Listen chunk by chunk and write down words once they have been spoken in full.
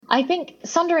I think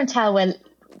Sonder and Tell,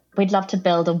 we'd love to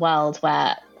build a world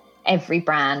where every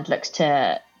brand looks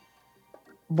to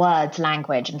words,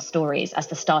 language, and stories as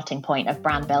the starting point of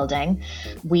brand building.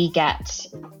 We get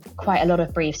quite a lot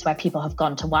of briefs where people have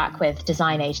gone to work with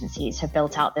design agencies, have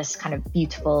built out this kind of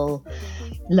beautiful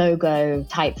logo,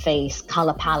 typeface,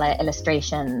 color palette,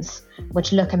 illustrations,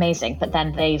 which look amazing, but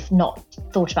then they've not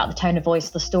thought about the tone of voice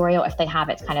of the story, or if they have,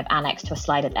 it's kind of annexed to a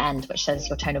slide at the end which says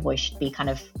your tone of voice should be kind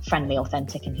of friendly,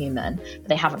 authentic, and human, but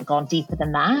they haven't gone deeper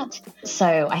than that.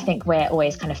 So I think we're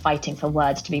always kind of fighting for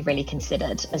words to be really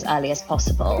considered as early as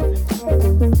possible.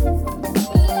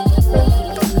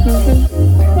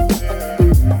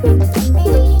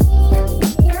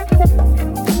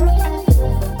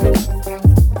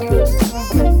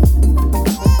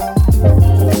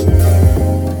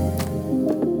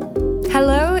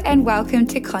 Hello and welcome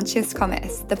to Conscious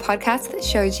Commerce, the podcast that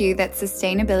shows you that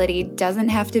sustainability doesn't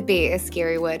have to be a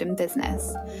scary word in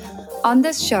business. On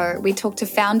this show, we talk to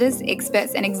founders,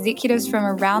 experts, and executives from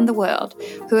around the world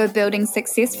who are building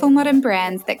successful modern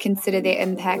brands that consider their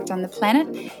impact on the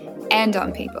planet and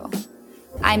on people.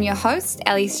 I'm your host,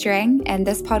 Ellie Strang, and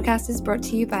this podcast is brought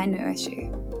to you by No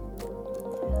Issue.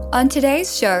 On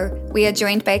today's show, we are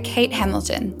joined by Kate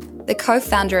Hamilton, the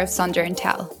co-founder of Sonder and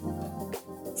Tell.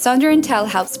 Sonder and Tell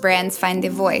helps brands find their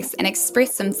voice and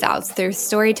express themselves through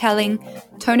storytelling,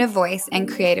 tone of voice, and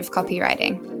creative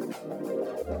copywriting.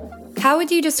 How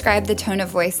would you describe the tone of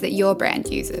voice that your brand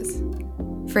uses?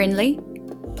 Friendly?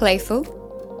 Playful?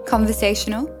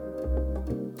 Conversational?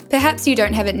 Perhaps you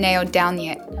don't have it nailed down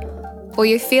yet, or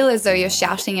you feel as though you're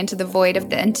shouting into the void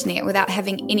of the internet without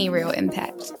having any real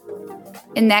impact.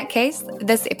 In that case,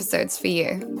 this episode's for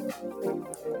you.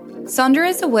 Sonder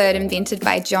is a word invented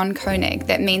by John Koenig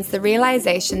that means the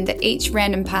realization that each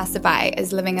random passerby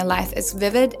is living a life as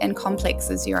vivid and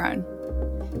complex as your own.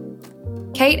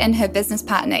 Kate and her business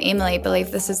partner Emily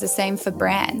believe this is the same for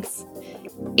brands.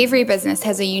 Every business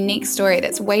has a unique story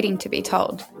that's waiting to be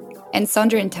told, and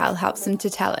Sonder and Tell helps them to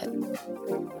tell it.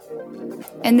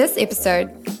 In this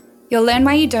episode, you'll learn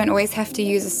why you don't always have to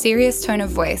use a serious tone of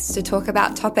voice to talk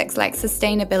about topics like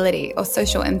sustainability or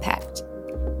social impact,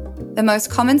 the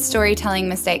most common storytelling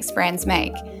mistakes brands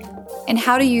make, and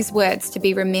how to use words to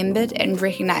be remembered and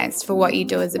recognized for what you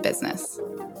do as a business.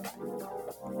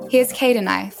 Here's Kate and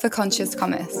I for Conscious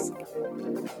Commerce.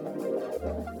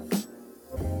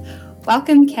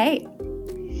 Welcome, Kate.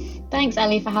 Thanks,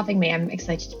 Ellie, for having me. I'm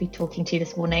excited to be talking to you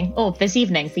this morning, or this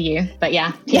evening for you, but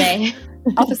yeah, today.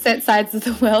 Opposite sides of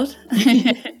the world.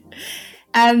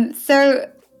 So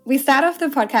we start off the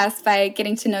podcast by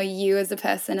getting to know you as a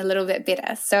person a little bit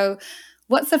better. So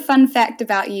what's a fun fact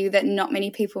about you that not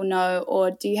many people know,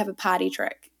 or do you have a party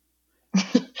trick?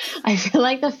 I feel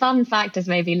like the fun fact is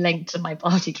maybe linked to my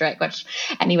party trick, which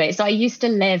anyway, so I used to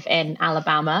live in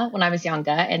Alabama when I was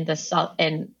younger in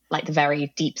the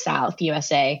very deep South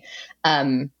USA,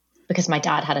 because my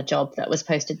dad had a job that was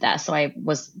posted there. So I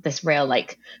was this real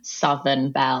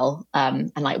Southern belle,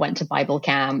 and went to Bible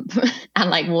camp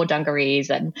and wore dungarees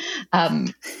and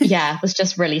was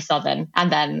just really Southern.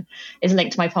 And then is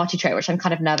linked to my party trick, which I'm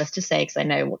kind of nervous to say because I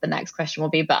know what the next question will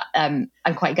be, but I'm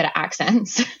quite good at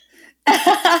accents.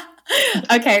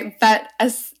 Okay, but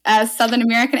a Southern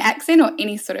American accent or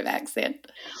any sort of accent?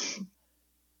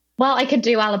 Well, I could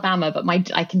do Alabama, but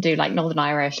I can do Northern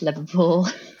Irish, Liverpool,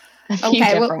 a few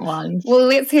different ones. Well,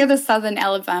 let's hear the Southern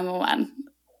Alabama one.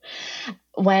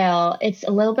 Well, it's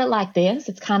a little bit like this.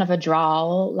 It's kind of a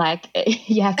drawl.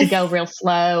 You have to go real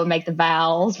slow and make the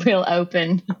vowels real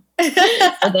open.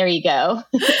 So there you go.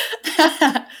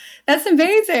 That's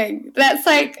amazing. That's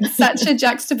such a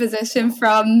juxtaposition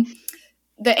from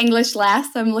the English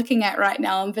lass I'm looking at right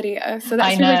now on video. So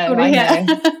that's really cool to hear.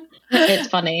 It's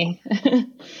funny.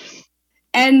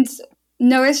 And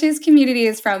No Issues community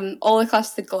is from all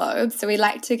across the globe. So we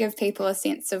like to give people a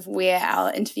sense of where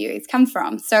our interviewees come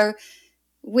from. So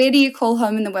where do you call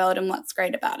home in the world and what's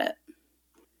great about it?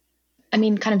 I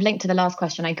mean, kind of linked to the last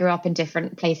question, I grew up in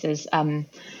different places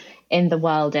in the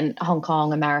world, in Hong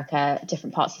Kong, America,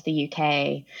 different parts of the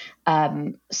UK.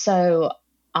 So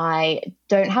I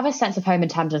don't have a sense of home in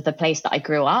terms of the place that I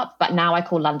grew up, but now I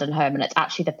call London home, and it's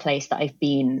actually the place that I've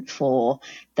been for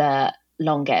the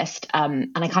longest.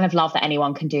 And I kind of love that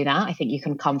anyone can do that. I think you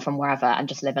can come from wherever and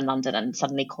just live in London and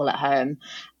suddenly call it home.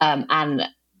 And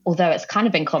although it's kind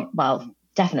of been,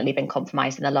 definitely been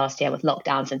compromised in the last year with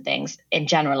lockdowns and things, in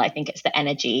general, I think it's the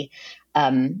energy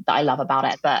that I love about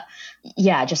it. But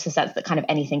yeah, just the sense that kind of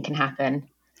anything can happen.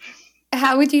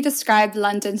 How would you describe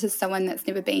London to someone that's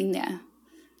never been there?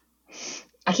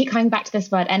 I keep coming back to this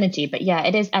word energy, but yeah,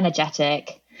 it is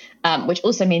energetic, which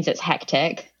also means it's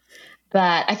hectic.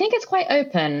 But I think it's quite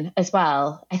open as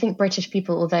well. I think British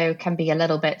people, although can be a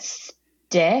little bit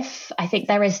stiff, I think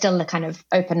there is still a kind of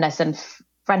openness and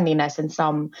friendliness in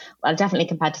some, well, definitely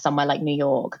compared to somewhere like New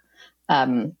York.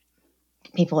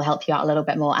 People will help you out a little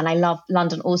bit more. And I love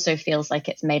London also feels like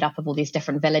it's made up of all these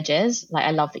different villages. Like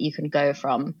I love that you can go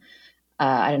from,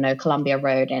 Columbia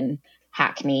Road in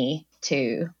Hackney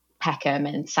to Peckham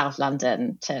in South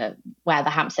London to where the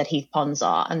Hampstead Heath Ponds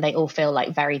are. And they all feel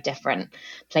like very different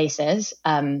places.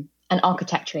 And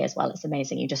architecturally as well, it's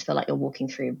amazing. You just feel like you're walking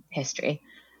through history.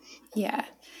 Yeah.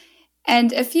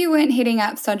 And if you weren't heading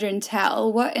up Sondra &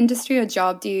 Tell, what industry or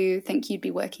job do you think you'd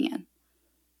be working in?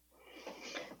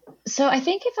 So I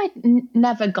think if I'd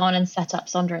never gone and set up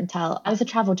Sondra & Tell, I was a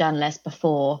travel journalist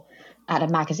before at a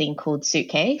magazine called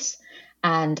Suitcase.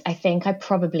 And I think I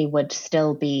probably would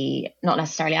still be, not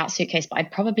necessarily at Suitcase, but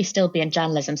I'd probably still be in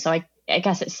journalism. So I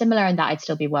guess it's similar in that I'd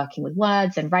still be working with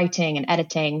words and writing and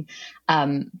editing,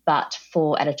 but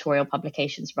for editorial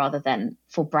publications rather than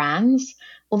for brands.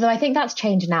 Although I think that's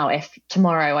changed now. If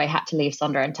tomorrow I had to leave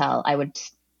Sondra & Tell, I would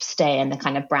stay in the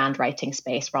kind of brand writing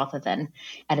space rather than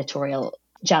editorial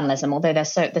journalism, although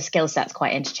the skill set's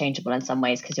quite interchangeable in some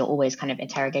ways because you're always kind of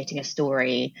interrogating a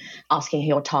story, asking who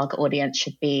your target audience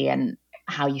should be and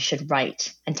how you should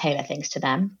write and tailor things to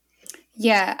them.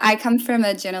 Yeah, I come from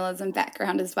a journalism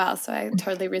background as well, so I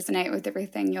totally resonate with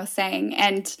everything you're saying.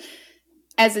 And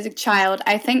as a child,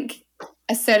 I think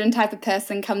a certain type of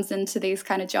person comes into these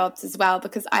kind of jobs as well,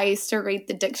 because I used to read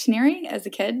the dictionary as a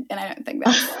kid, and I don't think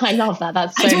that's... I love that.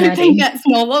 That's so nerdy. I don't think that's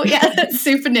normal. Yeah, that's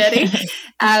super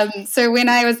nerdy. So when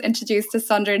I was introduced to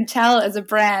Sondra & Tell as a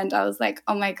brand, I was like,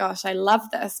 oh my gosh, I love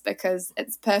this because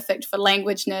it's perfect for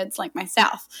language nerds like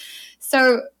myself.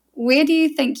 So where do you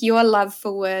think your love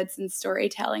for words and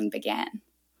storytelling began?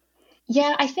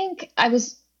 Yeah, I think I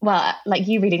was... Well, like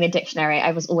you reading the dictionary,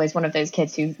 I was always one of those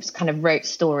kids who kind of wrote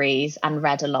stories and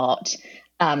read a lot,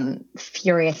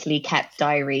 furiously kept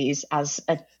diaries as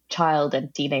a child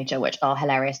and teenager, which are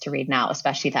hilarious to read now,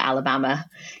 especially the Alabama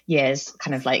years,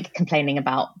 kind of like complaining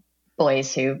about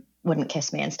boys who wouldn't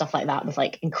kiss me and stuff like that with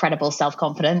like incredible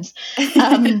self-confidence.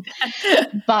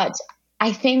 But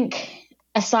I think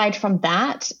aside from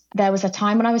that, there was a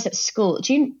time when I was at school.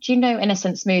 Do you know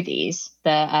Innocent Smoothies?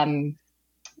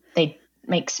 They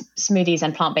make smoothies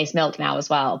and plant-based milk now as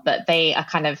well, but they are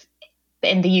kind of,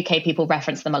 in the UK, people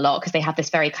reference them a lot because they have this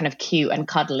very kind of cute and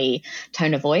cuddly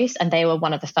tone of voice, and they were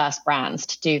one of the first brands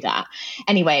to do that.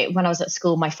 Anyway, when I was at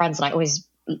school, my friends and I always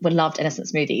loved Innocent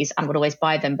Smoothies and would always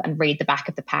buy them and read the back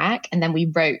of the pack, and then we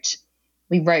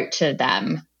wrote to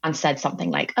them and said something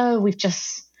like, oh, we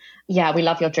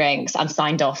love your drinks, and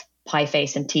signed off pie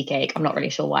face and tea cake. I'm not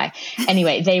really sure why.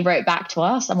 Anyway, they wrote back to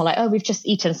us and were like, oh, we've just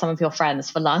eaten some of your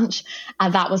friends for lunch.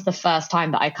 And that was the first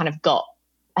time that I kind of got,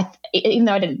 even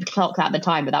though I didn't clock that at the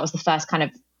time, but that was the first kind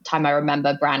of time I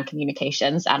remember brand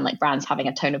communications and like brands having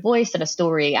a tone of voice and a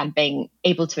story and being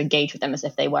able to engage with them as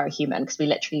if they were a human, because we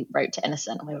literally wrote to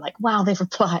Innocent and we were like, wow, they've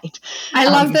replied. I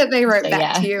love that they wrote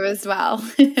back to you as well.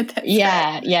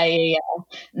 Yeah.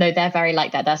 No, they're very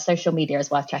like that. Their social media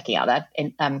is worth checking out. There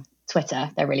in Twitter,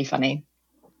 they're really funny.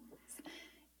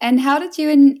 And how did you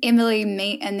and Emily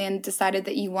meet and then decided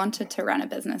that you wanted to run a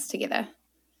business together?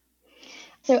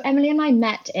 So Emily and I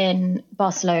met in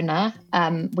Barcelona.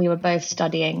 We were both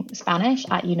studying Spanish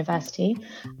at university,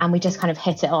 and we just kind of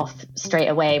hit it off straight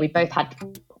away. We both had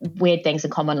weird things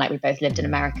in common, like we both lived in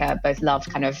America, both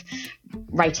loved kind of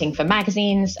writing for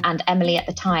magazines, and Emily at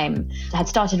the time had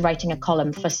started writing a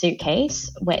column for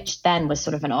Suitcase, which then was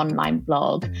sort of an online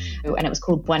blog, and it was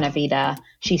called Buena Vida.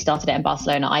 She started it in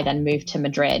Barcelona. I then moved to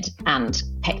Madrid and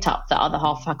picked up the other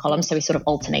half of her column, so we sort of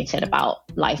alternated about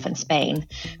life in Spain.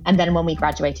 And then when we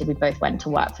graduated, we both went to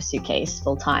work for Suitcase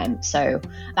full time. So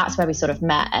that's where we sort of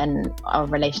met and our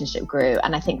relationship grew.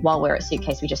 And I think while we were at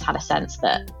Suitcase, we just had a sense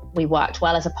that we worked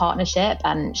well as a partnership,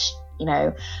 and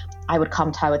I would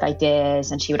come to her with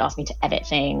ideas and she would ask me to edit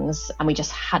things, and we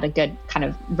just had a good kind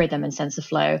of rhythm and sense of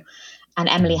flow. And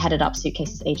Emily headed up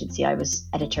Suitcase's agency. I was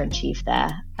editor-in-chief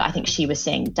there. I think she was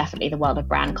seeing definitely the world of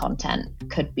brand content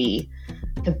could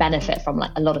benefit from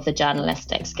like a lot of the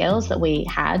journalistic skills that we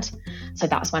had. So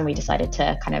that's when we decided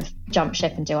to kind of jump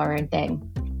ship and do our own thing.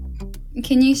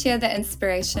 Can you share the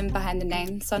inspiration behind the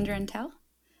name Sondra & Tell?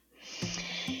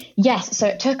 Yes, so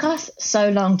it took us so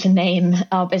long to name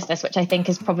our business, which I think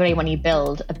is probably when you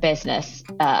build a business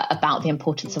about the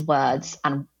importance of words.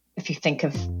 And if you think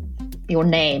of your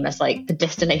name as like the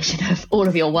distillation of all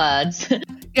of your words.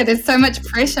 Yeah, there's so much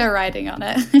pressure riding on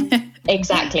it.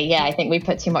 Exactly. Yeah, I think we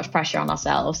put too much pressure on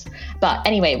ourselves. But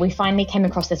anyway, we finally came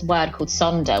across this word called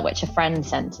Sonder, which a friend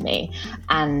sent to me.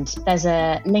 And there's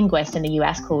a linguist in the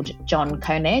US called John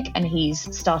Koenig, and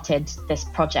he's started this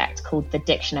project called the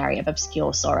Dictionary of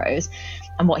Obscure Sorrows.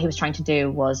 And what he was trying to do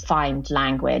was find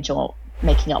language or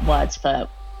making up words for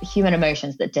human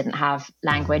emotions that didn't have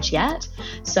language yet.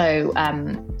 So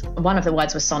one of the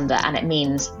words was Sonder, and it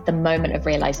means the moment of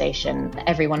realization that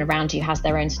everyone around you has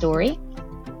their own story.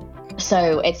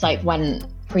 So it's like when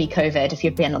pre-COVID, if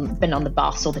you've been on the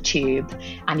bus or the tube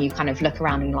and you kind of look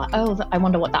around and you're like, oh, I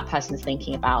wonder what that person's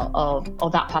thinking about,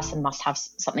 or that person must have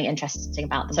something interesting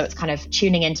about them. So it's kind of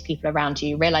tuning into people around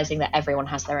you, realizing that everyone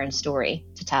has their own story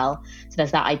to tell. So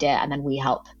there's that idea, and then we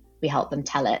help them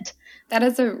tell it. That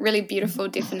is a really beautiful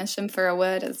definition for a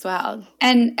word as well.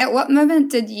 And at what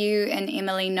moment did you and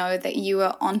Emily know that you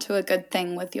were onto a good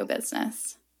thing with your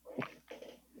business?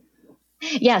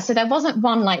 Yeah, so there wasn't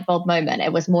one light bulb moment.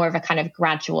 It was more of a kind of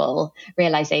gradual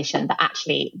realization that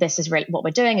actually this is really what we're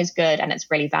doing is good and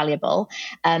it's really valuable.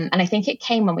 And I think it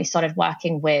came when we started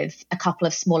working with a couple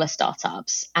of smaller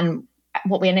startups. And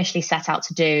what we initially set out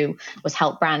to do was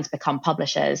help brands become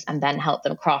publishers and then help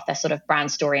them craft their sort of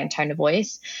brand story and tone of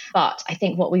voice. But I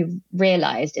think what we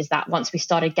realized is that once we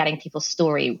started getting people's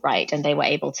story right and they were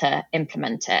able to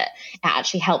implement it, it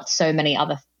actually helped so many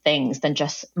other things than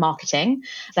just marketing.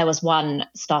 There was one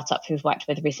startup who we've worked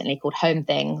with recently called Home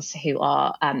Things, who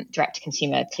are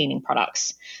direct-to-consumer cleaning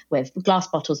products with glass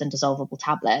bottles and dissolvable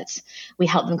tablets. We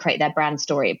helped them create their brand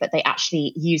story, but they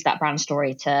actually use that brand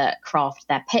story to craft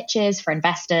their pitches for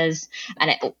investors,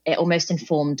 and it almost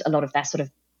informed a lot of their sort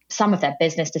of some of their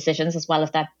business decisions as well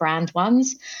as their brand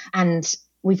ones. And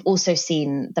we've also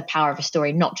seen the power of a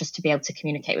story, not just to be able to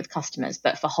communicate with customers,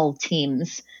 but for whole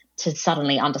teams to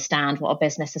suddenly understand what a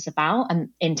business is about. And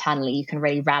internally, you can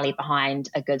really rally behind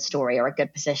a good story or a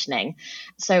good positioning.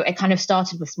 So it kind of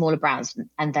started with smaller brands,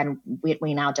 and then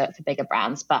we now do it for bigger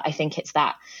brands. But I think it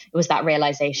was that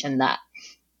realization that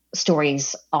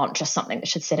stories aren't just something that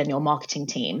should sit in your marketing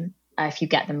team. If you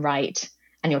get them right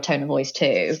and your tone of voice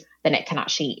too, then it can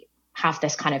actually have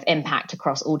this kind of impact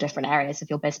across all different areas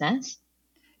of your business.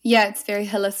 Yeah, it's very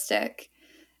holistic.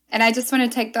 And I just want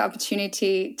to take the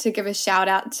opportunity to give a shout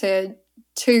out to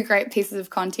two great pieces of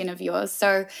content of yours.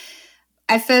 So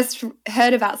I first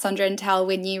heard about Sonder and Tell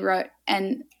when you wrote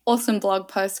an awesome blog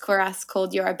post for us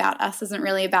called Your About Us Isn't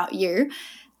Really About You,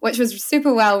 which was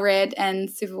super well read and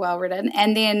super well written.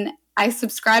 And then I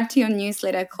subscribed to your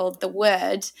newsletter called The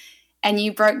Word, and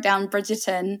you broke down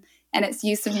Bridgerton and its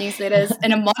use of newsletters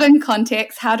in a modern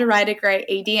context, how to write a great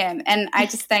EDM. And I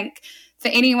just think for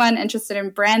anyone interested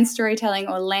in brand storytelling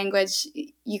or language,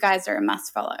 you guys are a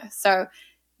must follow. So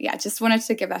yeah, just wanted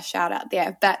to give a shout out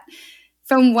there. But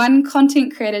from one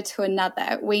content creator to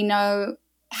another, we know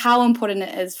how important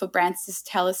it is for brands to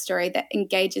tell a story that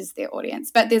engages their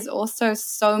audience. But there's also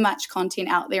so much content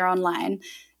out there online.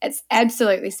 It's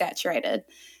absolutely saturated.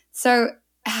 So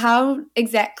how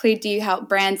exactly do you help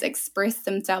brands express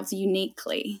themselves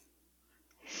uniquely?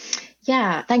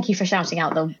 Yeah, thank you for shouting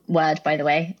out The Word, by the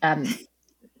way.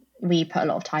 We put a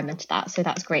lot of time into that, so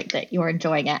that's great that you're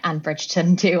enjoying it, and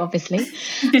Bridgerton too, obviously.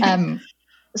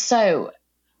 So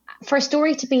for a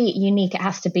story to be unique, it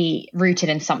has to be rooted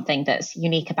in something that's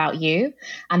unique about you,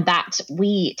 and that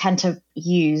we tend to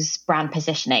use brand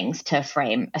positionings to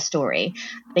frame a story.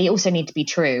 They also need to be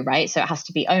true, right? So it has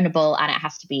to be ownable and it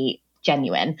has to be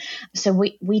genuine. So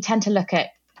we tend to look at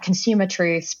consumer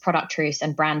truths, product truths,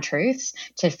 and brand truths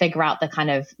to figure out the kind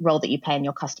of role that you play in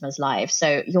your customers' lives.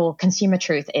 So your consumer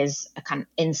truth is a kind of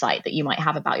insight that you might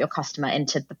have about your customer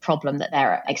into the problem that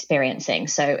they're experiencing.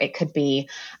 So it could be,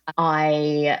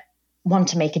 I want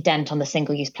to make a dent on the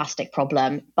single-use plastic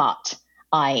problem, but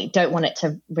I don't want it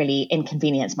to really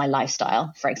inconvenience my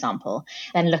lifestyle, for example.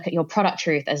 Then look at your product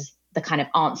truth as the kind of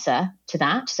answer to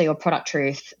that. So your product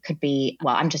truth could be,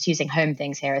 well, I'm just using Home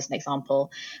Things here as an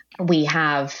example. We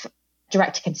have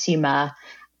direct-to-consumer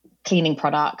cleaning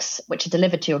products which are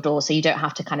delivered to your door, so you don't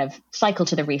have to kind of cycle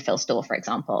to the refill store, for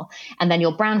example. And then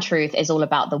your brand truth is all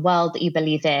about the world that you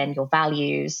believe in, your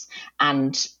values,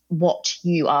 and what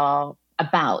you are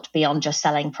about beyond just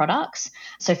selling products.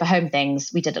 So for Home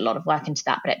Things, we did a lot of work into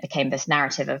that, but it became this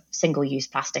narrative of single-use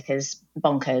plastic is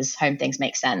bonkers, Home Things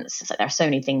make sense. So there are so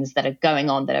many things that are going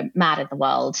on that are mad in the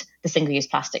world. The single-use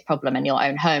plastic problem in your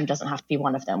own home doesn't have to be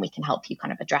one of them. We can help you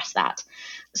kind of address that.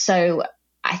 So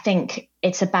I think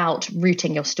it's about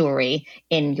rooting your story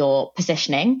in your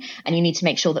positioning, and you need to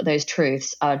make sure that those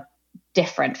truths are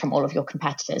different from all of your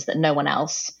competitors, that no one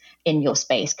else in your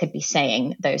space could be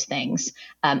saying those things,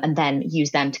 and then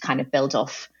use them to kind of build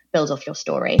off your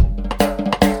story.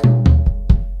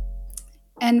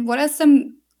 And what are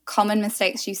some common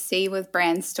mistakes you see with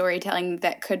brand storytelling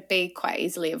that could be quite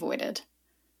easily avoided?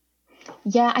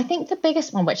 Yeah, I think the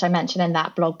biggest one, which I mentioned in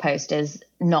that blog post, is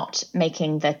not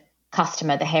making the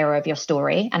customer the hero of your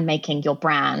story and making your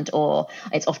brand, or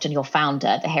it's often your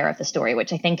founder, the hero of the story,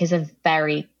 which I think is a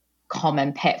very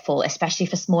common pitfall, especially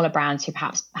for smaller brands who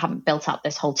perhaps haven't built up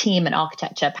this whole team and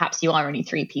architecture. Perhaps you are only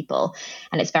 3 people,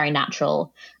 and it's very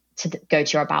natural to go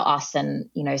to your About Us and,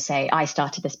 say, I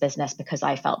started this business because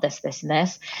I felt this, this, and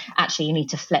this. Actually, you need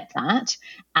to flip that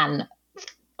and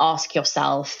ask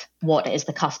yourself, what is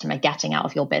the customer getting out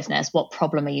of your business? What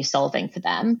problem are you solving for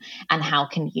them? And how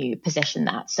can you position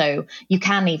that? So you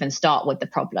can even start with the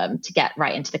problem to get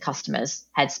right into the customer's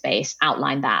headspace,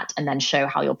 outline that, and then show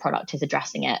how your product is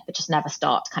addressing it, but just never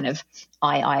start kind of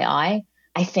I.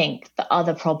 I think the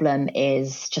other problem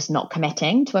is just not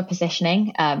committing to a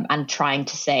positioning and trying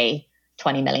to say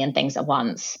 20 million things at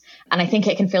once. And I think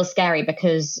it can feel scary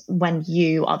because when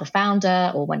you are the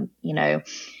founder, or when,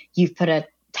 you've put a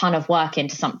ton of work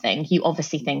into something, you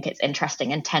obviously think it's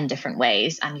interesting in 10 different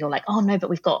ways. And you're like, oh no, but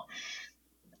we've got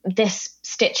this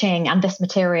stitching and this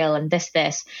material and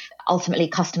this. Ultimately,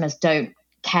 customers don't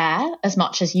care as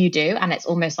much as you do. And it's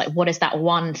almost like, what is that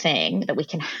one thing that we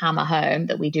can hammer home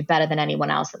that we do better than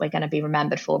anyone else, that we're going to be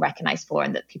remembered for, recognized for,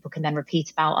 and that people can then repeat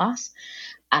about us?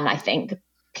 And I think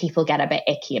people get a bit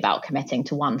icky about committing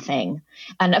to one thing.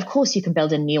 And of course you can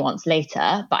build in nuance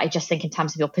later, but I just think in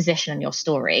terms of your position and your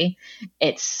story,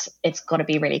 it's got to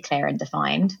be really clear and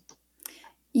defined.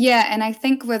 Yeah, and I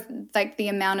think with like the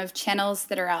amount of channels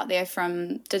that are out there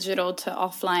from digital to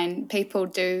offline, people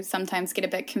do sometimes get a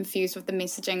bit confused with the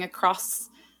messaging across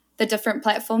the different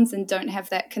platforms and don't have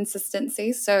that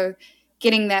consistency. So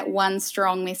getting that one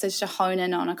strong message to hone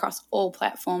in on across all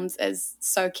platforms is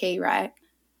so key, right?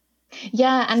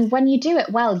 Yeah, and when you do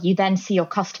it well, you then see your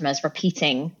customers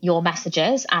repeating your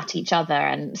messages at each other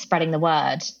and spreading the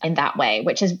word in that way,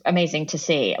 which is amazing to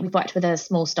see. We've worked with a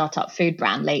small startup food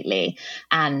brand lately,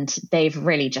 and they've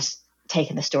really just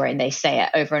taken the story and they say it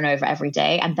over and over every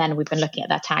day. And then we've been looking at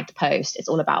their tagged post. It's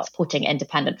all about supporting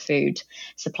independent food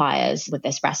suppliers with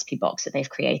this recipe box that they've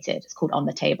created. It's called On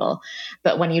the Table.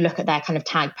 But when you look at their kind of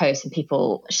tagged posts and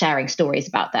people sharing stories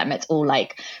about them, it's all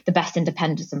like the best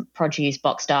independent produce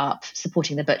boxed up,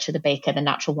 supporting the butcher, the baker, the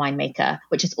natural winemaker,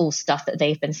 which is all stuff that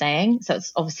they've been saying. So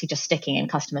it's obviously just sticking in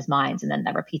customers' minds, and then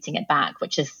they're repeating it back,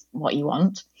 which is what you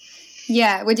want.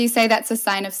 Yeah. Would you say that's a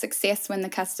sign of success when the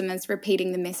customer's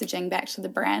repeating the messaging back to the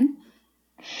brand?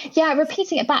 Yeah,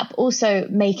 repeating it back, but also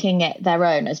making it their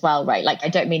own as well, right? Like, I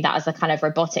don't mean that as a kind of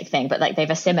robotic thing, but like they've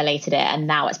assimilated it and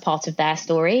now it's part of their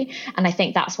story. And I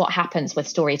think that's what happens with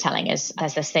storytelling, is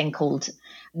there's this thing called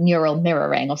neural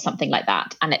mirroring or something like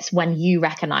that. And it's when you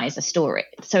recognize a story.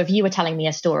 So if you were telling me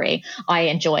a story, I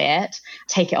enjoy it,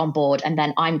 take it on board, and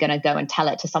then I'm going to go and tell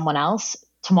it to someone else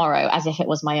tomorrow as if it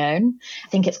was my own. I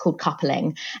think it's called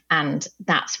coupling. And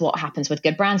that's what happens with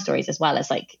good brand stories as well,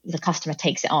 as like the customer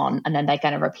takes it on and then they're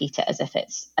going to repeat it as if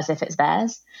it's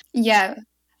theirs. Yeah,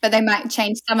 but they might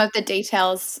change some of the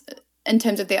details in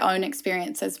terms of their own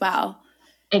experience as well.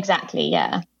 Exactly,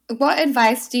 yeah. What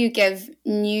advice do you give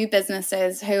new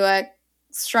businesses who are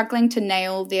struggling to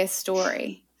nail their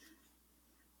story?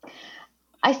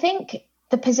 I think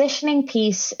the positioning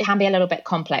piece can be a little bit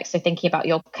complex. So thinking about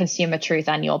your consumer truth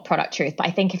and your product truth. But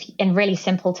I think if in really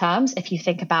simple terms, if you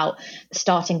think about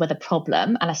starting with a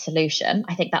problem and a solution,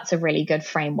 I think that's a really good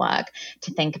framework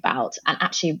to think about. And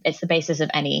actually, it's the basis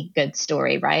of any good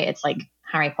story, right? It's like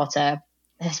Harry Potter.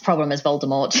 His problem is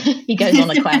Voldemort. He goes on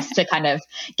a quest to kind of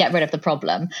get rid of the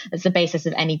problem. It's the basis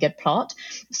of any good plot.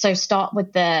 So start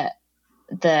with the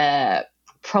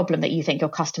problem that you think your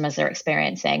customers are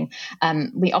experiencing.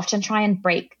 We often try and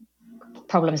break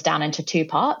problems down into 2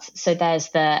 parts. So there's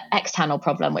the external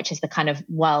problem, which is the kind of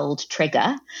world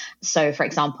trigger. So for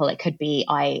example, it could be,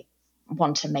 I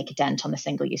want to make a dent on the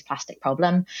single-use plastic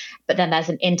problem. But then there's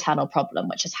an internal problem,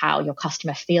 which is how your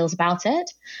customer feels about it.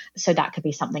 So that could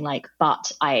be something like,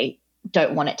 but I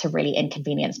don't want it to really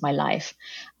inconvenience my life.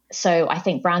 So I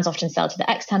think brands often sell to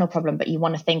the external problem, but you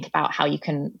want to think about how you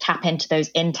can tap into those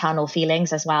internal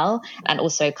feelings as well, and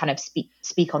also kind of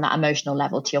speak on that emotional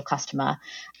level to your customer.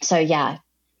 So yeah,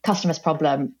 customer's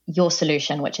problem, your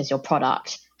solution, which is your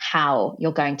product, how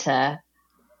you're going to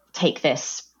take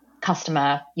this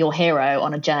customer, your hero,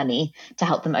 on a journey to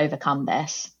help them overcome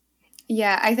this.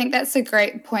 Yeah, I think that's a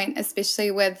great point,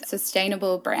 especially with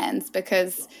sustainable brands,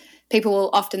 because people will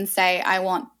often say, I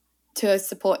want to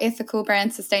support ethical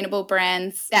brands, sustainable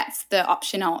brands. That's the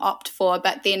option I'll opt for.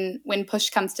 But then when push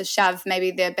comes to shove,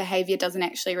 maybe their behavior doesn't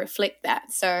actually reflect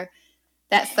that. So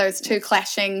that's those 2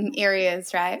 clashing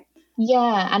areas, right?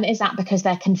 Yeah. And is that because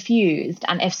they're confused?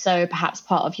 And if so, perhaps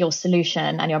part of your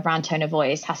solution and your brand tone of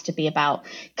voice has to be about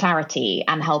clarity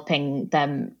and helping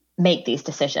them make these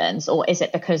decisions? Or is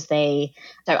it because they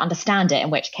don't understand it,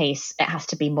 in which case it has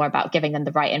to be more about giving them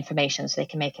the right information so they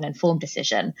can make an informed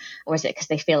decision? Or is it because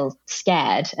they feel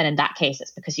scared? And in that case,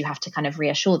 it's because you have to kind of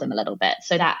reassure them a little bit.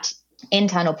 So that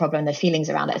internal problem, the feelings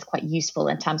around it, is quite useful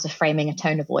in terms of framing a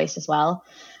tone of voice as well.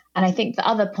 And I think the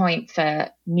other point for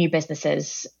new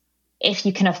businesses, if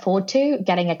you can afford to,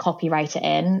 getting a copywriter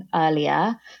in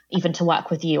earlier, even to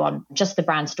work with you on just the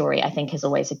brand story, I think is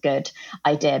always a good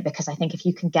idea, because I think if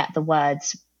you can get the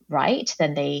words right,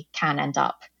 then they can end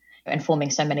up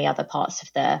informing so many other parts of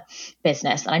the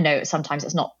business. And I know sometimes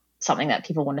it's not something that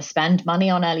people want to spend money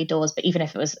on early doors, but even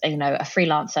if it was, a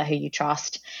freelancer who you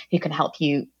trust, who can help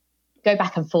you go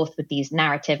back and forth with these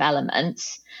narrative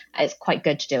elements, it's quite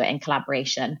good to do it in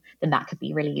collaboration, then that could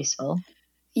be really useful.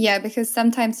 Yeah, because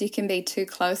sometimes you can be too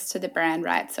close to the brand,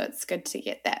 right? So it's good to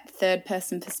get that third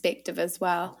person perspective as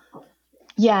well.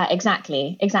 Yeah,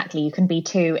 exactly. You can be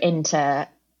too into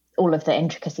all of the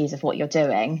intricacies of what you're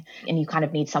doing, and you kind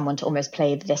of need someone to almost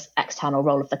play this external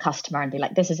role of the customer and be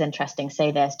like, this is interesting,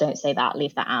 say this, don't say that,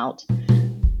 leave that out.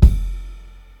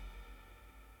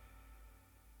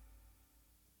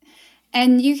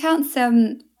 And you count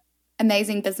some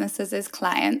amazing businesses as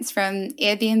clients, from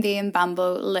Airbnb and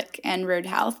Bumble, Lick and Rude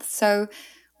Health. So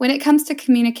when it comes to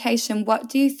communication, what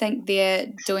do you think they're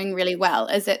doing really well?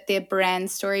 Is it their brand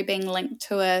story being linked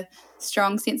to a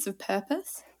strong sense of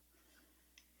purpose?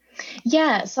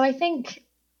 Yeah, so I think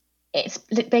it's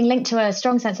being linked to a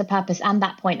strong sense of purpose and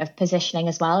that point of positioning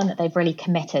as well, and that they've really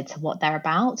committed to what they're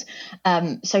about.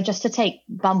 So just to take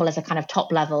Bumble as a kind of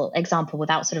top level example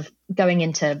without sort of going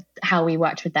into how we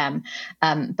worked with them.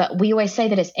 But we always say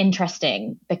that it's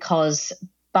interesting because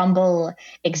Bumble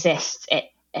exists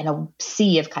in a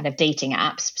sea of kind of dating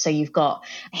apps. So you've got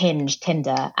Hinge,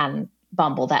 Tinder, and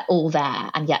Bumble. They're all there,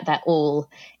 and yet they're all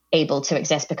able to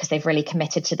exist because they've really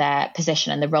committed to their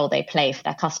position and the role they play for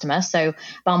their customers. So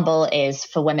Bumble is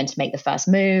for women to make the first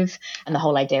move. And the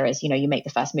whole idea is, you make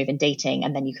the first move in dating,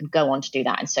 and then you can go on to do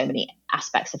that in so many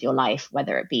aspects of your life,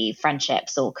 whether it be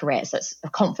friendships or careers. So it's a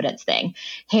confidence thing.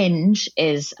 Hinge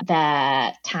is,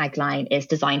 their tagline is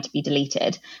designed to be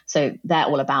deleted. So they're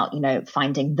all about,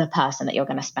 finding the person that you're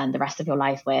going to spend the rest of your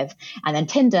life with. And then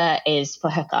Tinder is for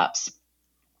hookups.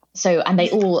 So, and they're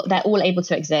all able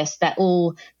to exist. They're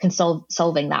all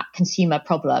solving that consumer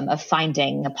problem of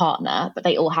finding a partner, but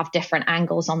they all have different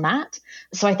angles on that.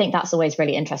 So I think that's always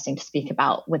really interesting to speak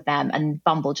about with them. And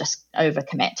Bumble just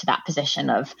overcommit to that position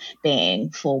of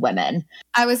being for women.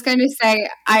 I was going to say,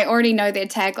 I already know their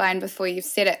tagline before you've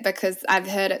said it, because I've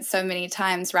heard it so many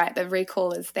times, right? The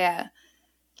recall is there.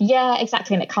 Yeah,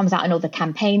 exactly. And it comes out in all the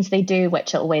campaigns they do,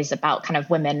 which are always about kind of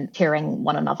women cheering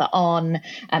one another on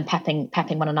and pepping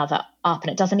one another up. And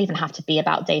it doesn't even have to be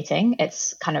about dating.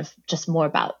 It's kind of just more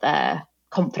about the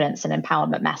confidence and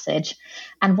empowerment message.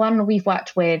 And one we've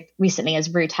worked with recently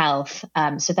is Rude Health.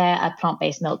 So they're a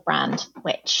plant-based milk brand,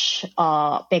 which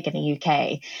are big in the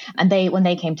UK. And when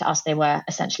they came to us, they were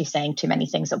essentially saying too many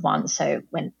things at once. So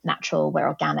we're natural, we're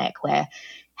organic, we're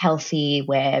healthy,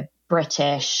 we're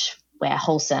British, we're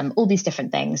wholesome, all these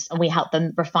different things. And we help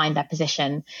them refine their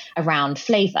position around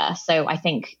flavor. So I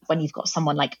think when you've got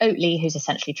someone like Oatly, who's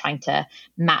essentially trying to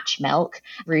match milk,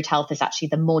 Rude Health is actually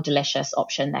the more delicious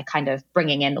option. They're kind of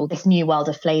bringing in all this new world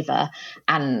of flavor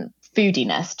and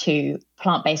foodiness to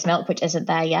plant-based milk, which isn't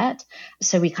there yet.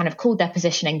 So we kind of called their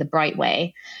positioning the Bright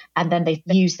Way. And then they've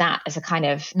used that as a kind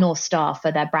of North Star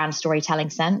for their brand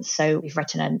storytelling sense. So we've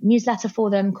written a newsletter for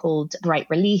them called Bright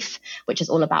Relief, which is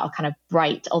all about a kind of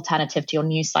bright alternative to your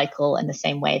news cycle, in the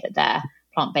same way that their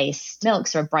plant-based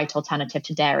milks are a bright alternative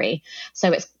to dairy.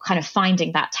 So it's kind of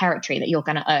finding that territory that you're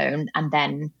going to own and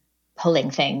then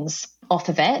pulling things off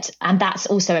of it. And that's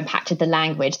also impacted the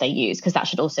language they use, because that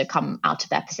should also come out of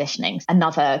their positioning.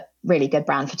 Another really good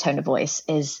brand for tone of voice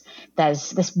is,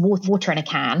 there's this water in a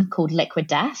can called Liquid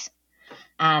Death.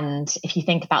 And if you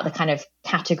think about the kind of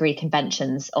category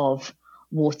conventions of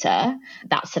water,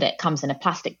 that's that it comes in a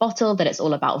plastic bottle, that it's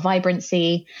all about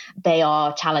vibrancy. They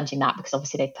are challenging that because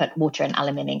obviously they've put water in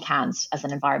aluminium cans as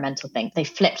an environmental thing. They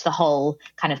flipped the whole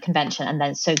kind of convention, and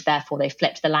then so therefore they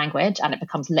flipped the language, and it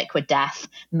becomes Liquid Death,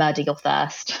 murder your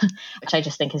thirst, which I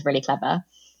just think is really clever.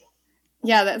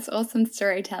 Yeah, that's awesome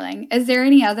storytelling. Is there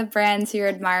any other brands you're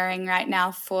admiring right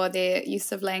now for their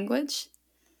use of language?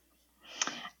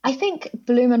 I think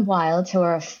Bloom and Wild, who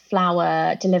are a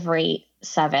flower delivery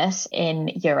service in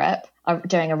Europe, are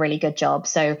doing a really good job.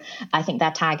 So I think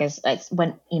their tag is, it's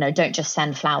when, don't just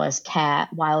send flowers, care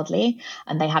wildly.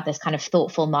 And they have this kind of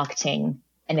thoughtful marketing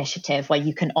initiative where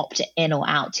you can opt in or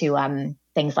out to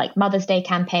things like Mother's Day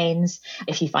campaigns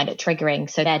if you find it triggering.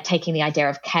 So they're taking the idea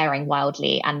of caring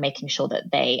wildly and making sure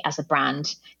that they, as a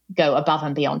brand, go above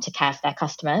and beyond to care for their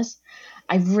customers.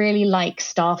 I really like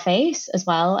Starface as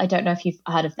well. I don't know if you've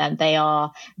heard of them. They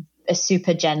are a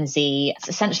super Gen Z,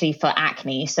 essentially for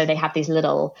acne. So they have these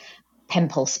little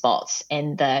pimple spots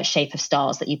in the shape of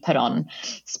stars that you put on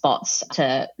spots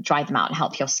to dry them out and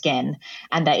help your skin.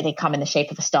 And they come in the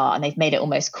shape of a star, and they've made it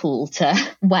almost cool to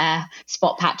wear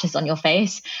spot patches on your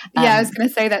face. Yeah, I was going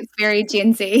to say that's very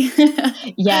Gen Z.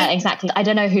 Yeah, exactly. I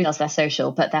don't know who does their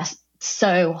social, but they're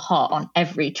so hot on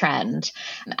every trend.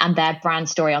 And their brand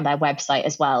story on their website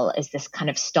as well is this kind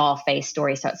of star face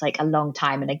story. So it's like a long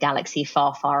time in a galaxy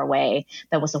far, far away,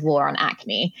 there was a war on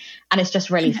acne. And it's just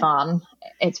really fun.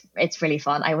 It's really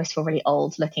fun. I always feel really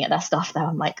old looking at their stuff though.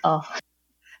 I'm like, oh.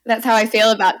 That's how I feel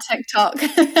about TikTok.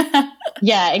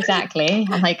 Yeah, exactly.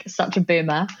 I'm like such a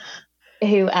boomer.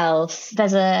 Who else?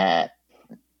 There's a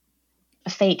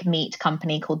fake meat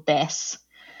company called This,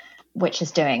 which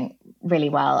is doing really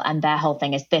well. And their whole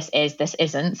thing is this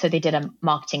isn't. So they did a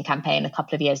marketing campaign a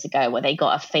couple of years ago where they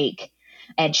got a fake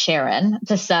Ed Sheeran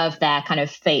to serve their kind of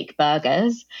fake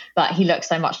burgers. But he looks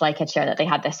so much like Ed Sheeran that they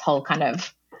had this whole kind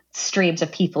of streams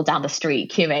of people down the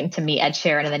street queuing to meet Ed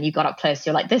Sheeran. And then you got up close,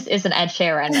 you're like, this isn't Ed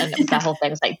Sheeran. And their whole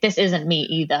thing was like, this isn't me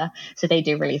either. So they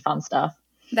do really fun stuff.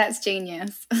 That's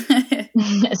genius.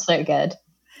 It's so good.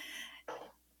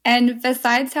 And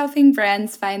besides helping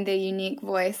brands find their unique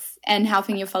voice and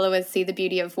helping your followers see the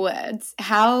beauty of words,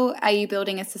 how are you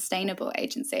building a sustainable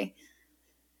agency?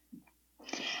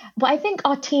 Well, I think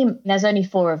our team, there's only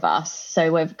 4 of us.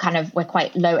 So we're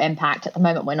quite low impact at the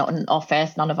moment. We're not in an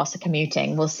office. None of us are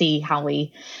commuting. We'll see how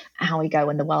we go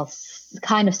when the world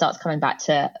kind of starts coming back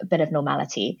to a bit of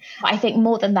normality. But I think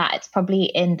more than that, it's probably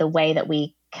in the way that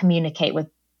we communicate with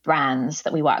brands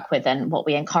that we work with and what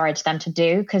we encourage them to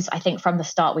do. Because I think from the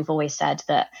start, we've always said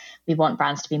that we want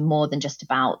brands to be more than just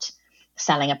about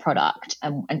selling a product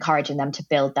and encouraging them to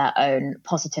build their own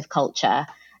positive culture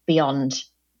beyond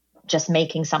just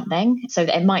making something. So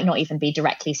it might not even be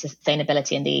directly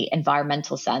sustainability in the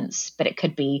environmental sense, but it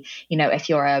could be, if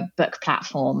you're a book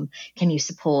platform, can you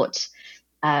support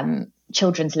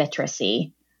children's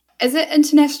literacy? Is it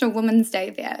International Women's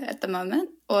Day there at the moment?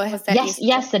 Or has that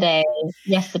yesterday,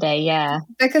 yeah.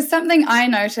 Because something I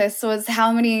noticed was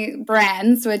how many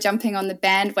brands were jumping on the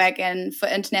bandwagon for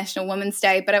International Women's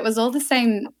Day, but it was all the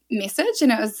same message,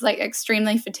 and it was like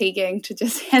extremely fatiguing to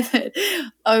just have it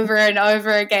over and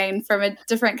over again from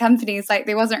different companies. Like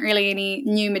there wasn't really any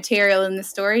new material in the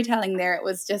storytelling there. It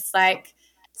was just like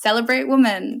celebrate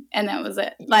women, and that was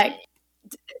it. Like,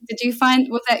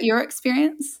 was that your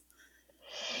experience?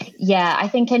 Yeah, I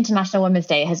think International Women's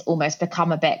Day has almost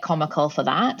become a bit comical for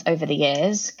that over the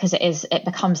years, because it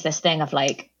becomes this thing of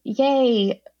like,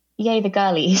 yay the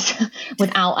girlies,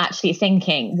 without actually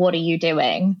thinking, what are you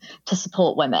doing to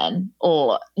support women?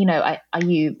 Or, are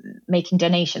you making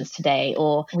donations today?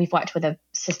 Or we've worked with a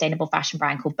sustainable fashion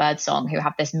brand called Birdsong, who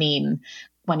have this meme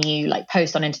when you like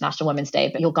post on International Women's Day,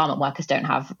 but your garment workers don't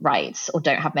have rights or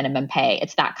don't have minimum pay.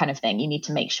 It's that kind of thing. You need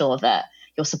to make sure that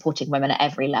you're supporting women at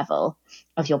every level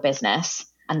of your business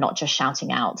and not just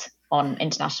shouting out on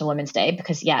International Women's Day,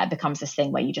 because it becomes this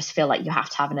thing where you just feel like you have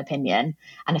to have an opinion.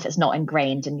 And if it's not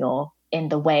ingrained in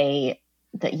the way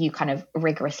that you kind of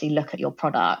rigorously look at your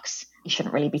products, you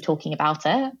shouldn't really be talking about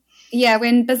it. Yeah,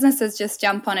 when businesses just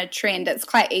jump on a trend, it's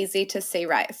quite easy to see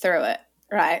right through it,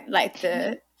 right? Like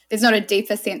there's not a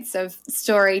deeper sense of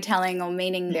storytelling or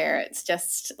meaning there. It's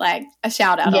just like a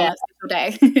shout out on a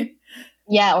special day.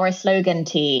 Yeah, or a slogan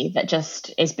tee that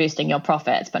just is boosting your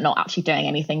profits but not actually doing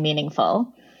anything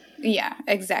meaningful. Yeah,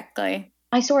 exactly.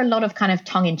 I saw a lot of kind of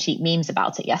tongue-in-cheek memes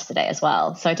about it yesterday as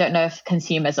well. So I don't know if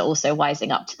consumers are also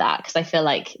wising up to that, because I feel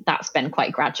like that's been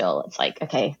quite gradual. It's like,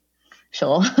 okay,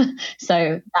 sure.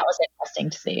 So that was interesting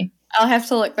to see. I'll have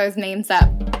to look those memes up.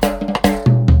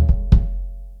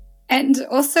 And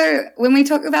also, when we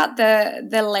talk about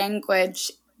the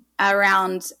language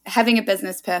around having a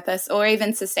business purpose or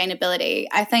even sustainability,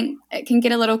 I think it can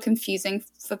get a little confusing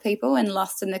for people and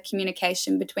lost in the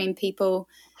communication between people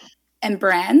and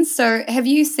brands. So have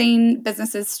you seen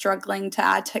businesses struggling to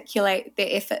articulate their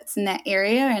efforts in that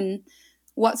area, and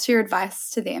what's your advice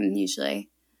to them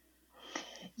usually?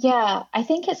 Yeah, I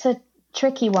think it's a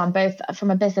tricky one, both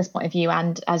from a business point of view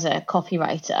and as a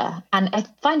copywriter. And I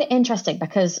find it interesting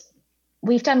because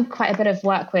we've done quite a bit of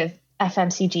work with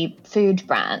FMCG food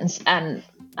brands and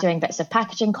doing bits of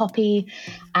packaging copy.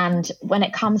 And when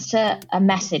it comes to a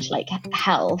message like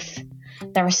health,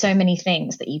 there are so many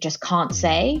things that you just can't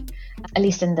say, at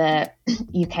least in the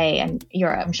UK and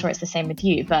Europe. I'm sure it's the same with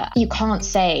you, but you can't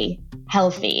say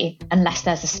healthy unless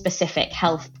there's a specific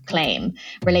health claim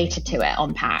related to it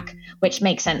on pack, which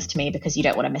makes sense to me because you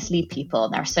don't want to mislead people.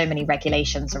 And there are so many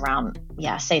regulations around,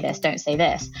 say this, don't say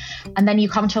this. And then you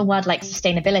come to a word like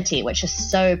sustainability, which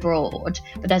is so broad,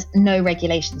 but there's no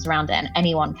regulations around it. And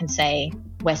anyone can say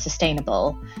we're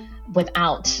sustainable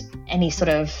without any sort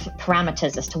of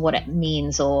parameters as to what it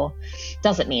means or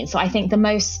doesn't mean. So I think the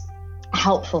most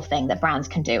helpful thing that brands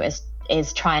can do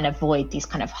is try and avoid these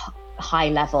kind of high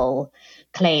level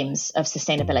claims of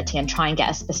sustainability and try and get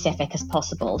as specific as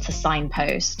possible to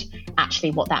signpost actually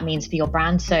what that means for your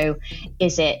brand. So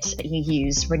is it you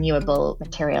use renewable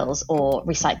materials or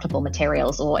recyclable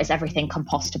materials, or is everything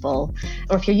compostable?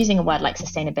 Or if you're using a word like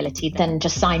sustainability, then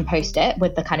just signpost it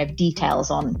with the kind of details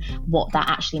on what that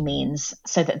actually means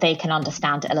so that they can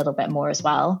understand it a little bit more as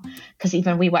well. Because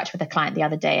even we worked with a client the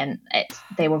other day and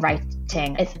they were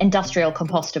writing it's industrial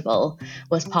compostable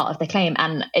was part of the claim,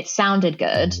 and it sounded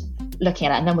good looking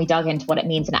at it, and then we dug into what it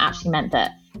means, and it actually meant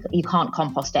that you can't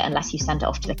compost it unless you send it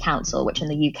off to the council, which in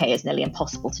the UK is nearly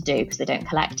impossible to do because they don't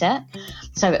collect it.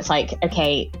 So it's like,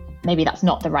 okay, maybe that's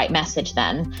not the right message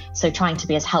then. So trying to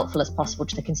be as helpful as possible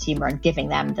to the consumer and giving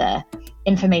them the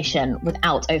information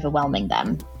without overwhelming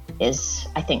them is,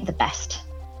 I think, the best.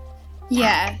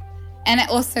 Yeah. And it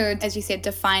also, as you said,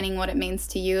 defining what it means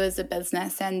to you as a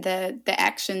business and the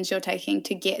actions you're taking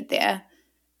to get there.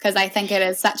 Because I think it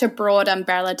is such a broad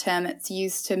umbrella term. It's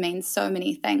used to mean so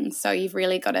many things. So you've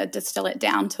really got to distill it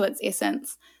down to its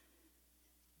essence.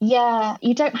 Yeah,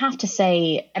 you don't have to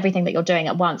say everything that you're doing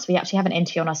at once. We actually have an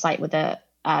interview on our site with a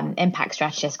impact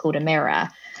strategist called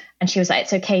Amira. And she was like,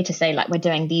 it's okay to say, like, we're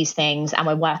doing these things and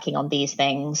we're working on these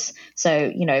things.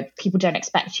 So, people don't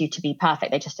expect you to be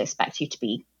perfect. They just expect you to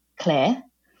be clear.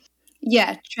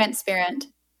 Yeah, transparent.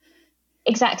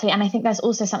 Exactly. And I think there's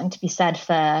also something to be said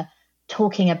for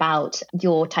talking about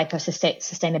your type of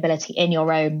sustainability in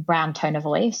your own brand tone of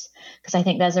voice, because I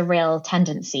think there's a real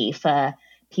tendency for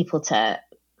people to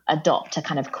adopt a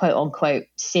kind of quote unquote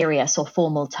serious or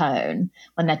formal tone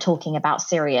when they're talking about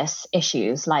serious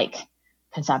issues like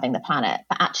conserving the planet.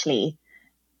 But actually,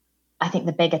 I think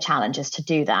the bigger challenge is to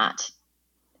do that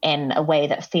in a way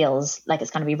that feels like it's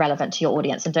going to be relevant to your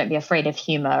audience, and don't be afraid of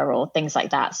humor or things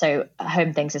like that. So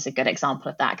Home Things is a good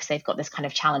example of that, because they've got this kind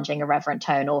of challenging, irreverent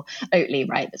tone, or Oatly,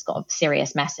 right, that's got a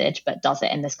serious message but does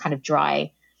it in this kind of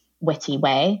dry, witty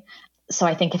way. So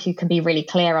I think if you can be really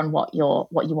clear on what you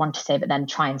want to say, but then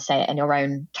try and say it in your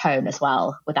own tone as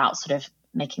well, without sort of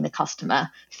making the customer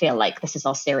feel like this is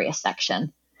our serious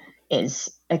section,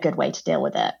 is a good way to deal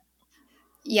with it.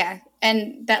 Yeah,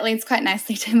 and that leads quite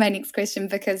nicely to my next question,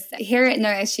 because here at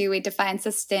No Issue, we define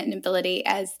sustainability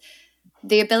as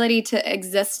the ability to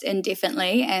exist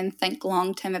indefinitely and think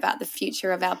long-term about the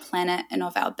future of our planet and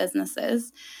of our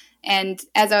businesses. And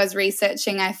as I was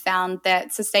researching, I found that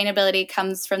sustainability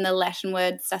comes from the Latin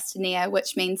word sustenere,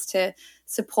 which means to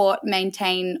support,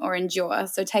 maintain, or endure.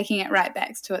 So taking it right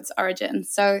back to its origin.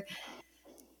 So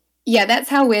yeah, that's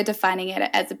how we're defining it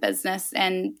as a business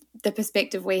and the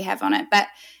perspective we have on it. But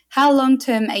how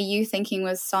long-term are you thinking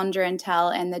with Sondra and Tal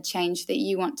and the change that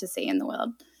you want to see in the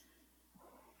world?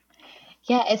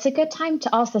 Yeah, it's a good time to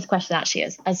ask this question, actually,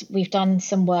 as we've done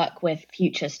some work with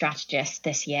future strategists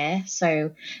this year.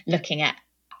 So looking at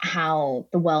how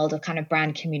the world of kind of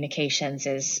brand communications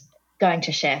is going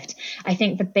to shift. I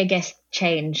think the biggest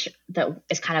change that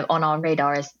is kind of on our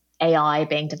radar is AI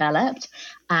being developed,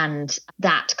 and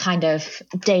that kind of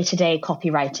day-to-day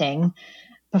copywriting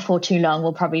before too long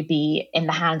will probably be in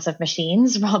the hands of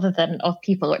machines rather than of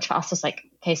people, which for us is like,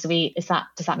 okay, so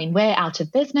does that mean we're out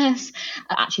of business?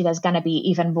 Actually, there's going to be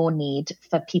even more need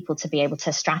for people to be able to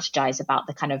strategize about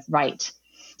the kind of right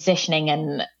positioning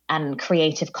and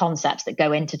creative concepts that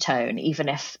go into tone, even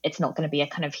if it's not going to be a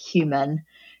kind of human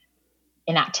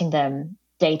enacting them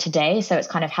day to day. So it's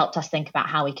kind of helped us think about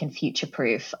how we can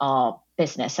future-proof our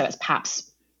business. So it's perhaps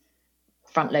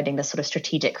front-loading the sort of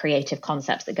strategic creative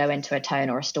concepts that go into a tone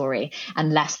or a story,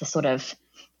 and less the sort of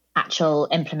actual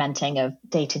implementing of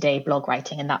day-to-day blog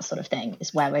writing and that sort of thing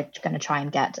is where we're going to try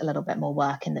and get a little bit more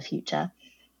work in the future.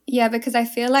 Yeah, because I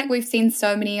feel like we've seen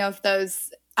so many of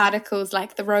those articles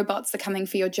like the robots are coming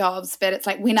for your jobs, but it's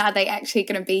like, when are they actually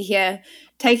going to be here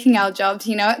taking our jobs?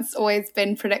 It's always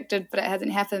been predicted, but it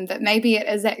hasn't happened. But maybe it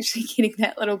is actually getting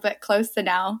that little bit closer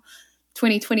now,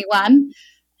 2021.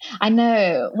 I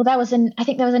know. Well, I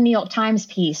think there was a New York Times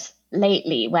piece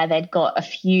lately where they'd got a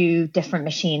few different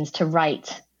machines to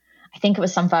write I think it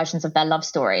was some versions of their love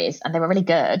stories, and they were really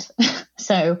good.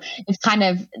 So it's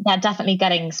they're definitely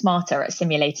getting smarter at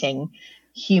simulating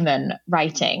human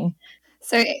writing.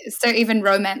 So even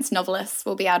romance novelists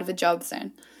will be out of a job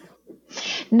soon.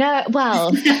 No,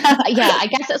 well, yeah, I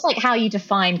guess it's like how you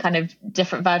define kind of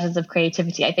different versions of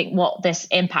creativity. I think what this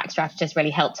impact strategist really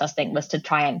helped us think was to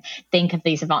try and think of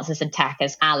these advances in tech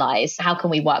as allies. How can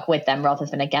we work with them rather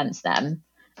than against them?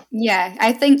 Yeah,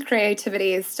 I think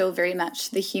creativity is still very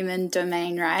much the human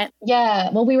domain, right? Yeah,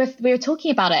 well, we were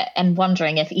talking about it and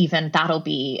wondering if even that'll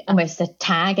be almost a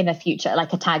tag in the future,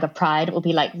 like a tag of pride. It will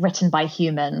be like written by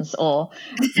humans or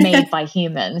made by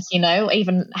humans,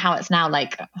 even how it's now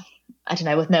like, I don't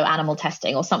know, with no animal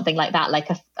testing or something like that, like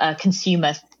a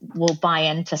consumer will buy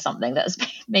into something that's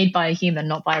made by a human,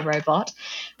 not by a robot.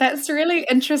 That's a really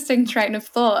interesting train of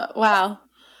thought. Wow.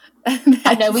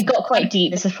 I know we got quite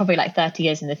deep. This is probably like 30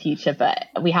 years in the future, but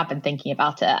we have been thinking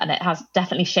about it, and it has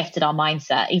definitely shifted our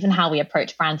mindset, even how we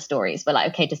approach brand stories. We're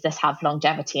like, okay, does this have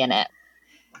longevity in it?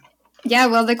 Yeah,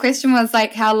 well, the question was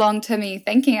like, how long term are you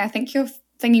thinking? I think you're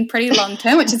thinking pretty long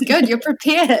term, which is good. You're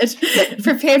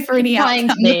prepared for any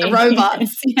outcome with the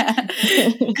robots. Yeah.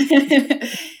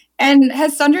 And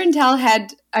has Sonder & Tell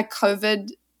had a COVID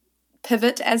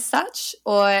pivot as such,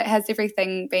 or has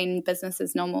everything been business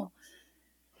as normal?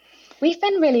 We've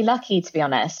been really lucky, to be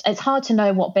honest. It's hard to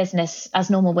know what business as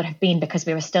normal would have been because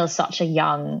we were still such a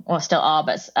young, or still are,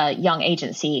 but a young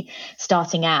agency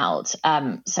starting out.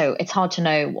 So it's hard to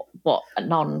know what a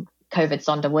non-COVID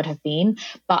Sonder would have been.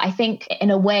 But I think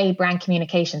in a way, brand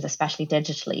communications, especially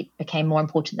digitally, became more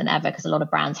important than ever because a lot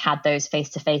of brands had those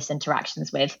face-to-face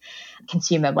interactions with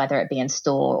consumer, whether it be in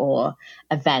store or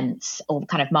events or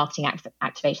kind of marketing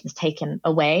activations taken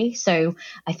away. So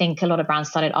I think a lot of brands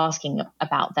started asking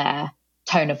about their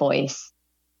tone of voice.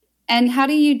 And how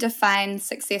do you define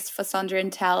success for Sonder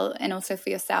 & Tell and also for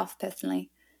yourself personally?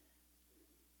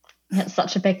 That's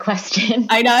such a big question.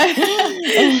 I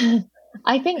know.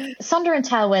 I think Sonder &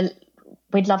 Tell,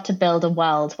 we'd love to build a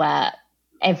world where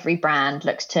every brand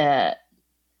looks to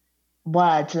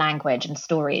words, language, and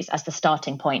stories as the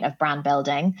starting point of brand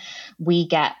building. We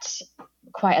get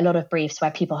quite a lot of briefs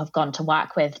where people have gone to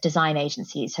work with design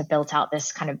agencies who have built out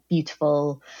this kind of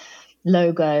beautiful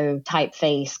logo,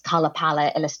 typeface, color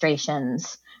palette,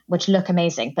 illustrations, which look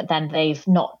amazing, but then they've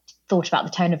not thought about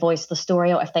the tone of voice of the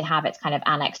story, or if they have, it's kind of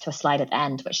annexed to a slide at the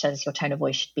end, which says your tone of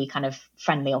voice should be kind of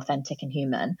friendly, authentic, and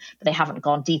human, but they haven't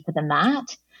gone deeper than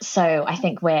that. So I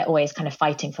think we're always kind of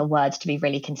fighting for words to be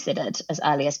really considered as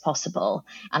early as possible.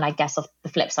 And I guess the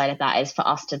flip side of that is for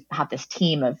us to have this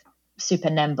team of super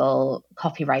nimble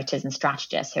copywriters and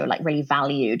strategists who are like really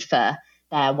valued for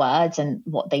their words and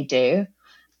what they do.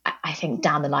 I think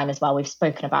down the line as well, we've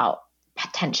spoken about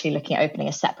potentially looking at opening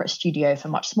a separate studio for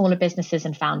much smaller businesses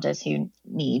and founders who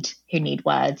need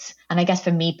words. And I guess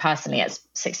for me personally, it's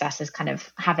success is kind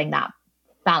of having that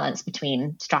balance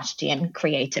between strategy and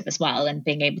creative as well, and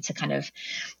being able to kind of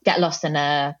get lost in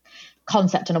a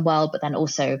concept and a world, but then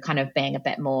also kind of being a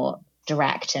bit more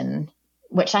direct, and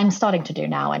which I'm starting to do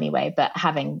now anyway, but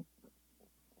having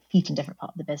feet in different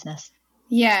parts of the business.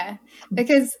 Yeah,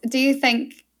 because do you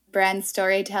think brand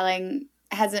storytelling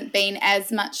hasn't been as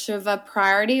much of a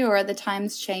priority, or are the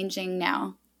times changing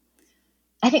now?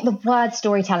 I think the word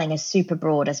storytelling is super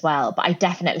broad as well, but I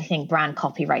definitely think brand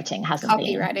copywriting hasn't been.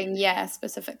 Copywriting, yeah,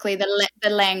 specifically the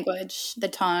language, the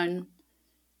tone.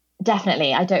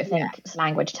 Definitely. I don't think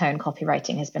language, tone,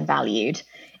 copywriting has been valued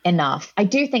enough. I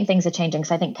do think things are changing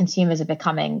because I think consumers are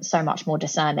becoming so much more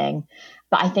discerning,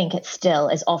 but I think it still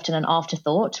is often an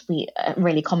afterthought. A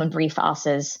really common brief for us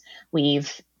is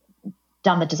we've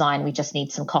done the design, we just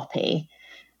need some copy.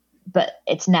 But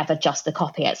it's never just the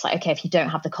copy. It's like, okay, if you don't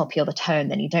have the copy or the tone,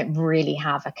 then you don't really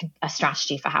have a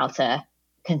strategy for how to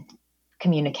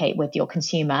communicate with your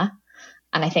consumer.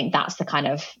 And I think that's the kind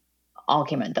of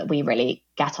argument that we really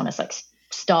get on, is like,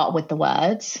 start with the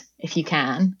words if you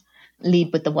can,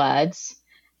 lead with the words,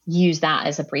 use that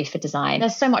as a brief for design.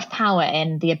 There's so much power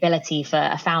in the ability for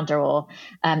a founder or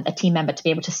a team member to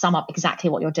be able to sum up exactly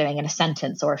what you're doing in a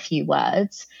sentence or a few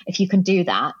words. If you can do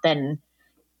that, then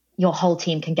your whole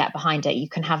team can get behind it. You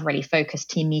can have really focused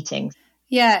team meetings.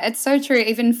 Yeah, it's so true.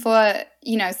 Even for,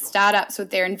 startups with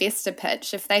their investor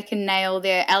pitch, if they can nail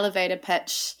their elevator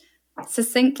pitch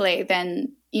succinctly,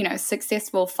 then,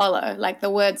 success will follow. Like, the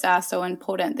words are so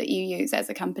important that you use as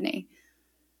a company.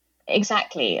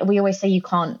 Exactly. We always say you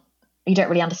don't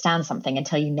really understand something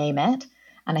until you name it.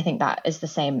 And I think that is the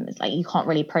same. It's like, you can't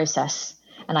really process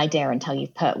an idea until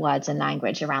you've put words and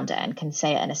language around it and can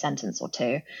say it in a sentence or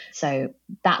two. So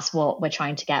that's what we're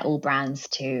trying to get all brands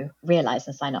to realize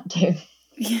and sign up to.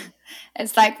 Yeah.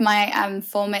 It's like my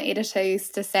former editor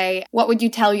used to say, what would you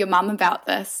tell your mum about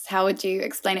this? How would you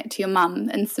explain it to your mum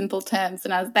in simple terms?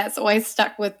 And that's always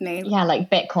stuck with me. Yeah,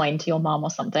 like Bitcoin to your mum or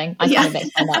something. I can't even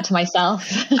explain that to myself.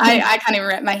 I can't even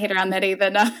wrap my head around that either.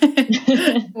 No.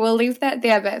 We'll leave that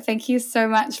there, but thank you so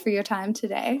much for your time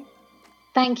today.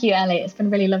 Thank you, Ellie. It's been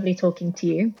really lovely talking to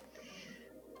you.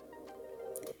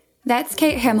 That's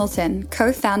Kate Hamilton,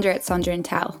 co-founder at Sondra &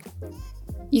 Tell.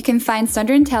 You can find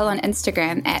Sondra & Tell on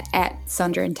Instagram at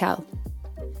Sondra & Tell.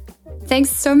 Thanks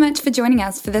so much for joining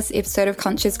us for this episode of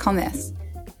Conscious Commerce.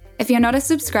 If you're not a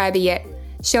subscriber yet,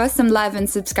 show us some love and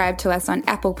subscribe to us on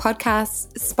Apple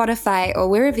Podcasts, Spotify, or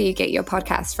wherever you get your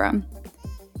podcasts from.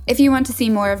 If you want to see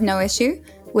more of No Issue,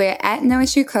 we're at No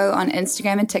Issue Co on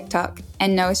Instagram and TikTok,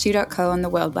 and noissue.co on the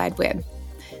World Wide Web.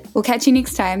 We'll catch you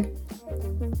next time.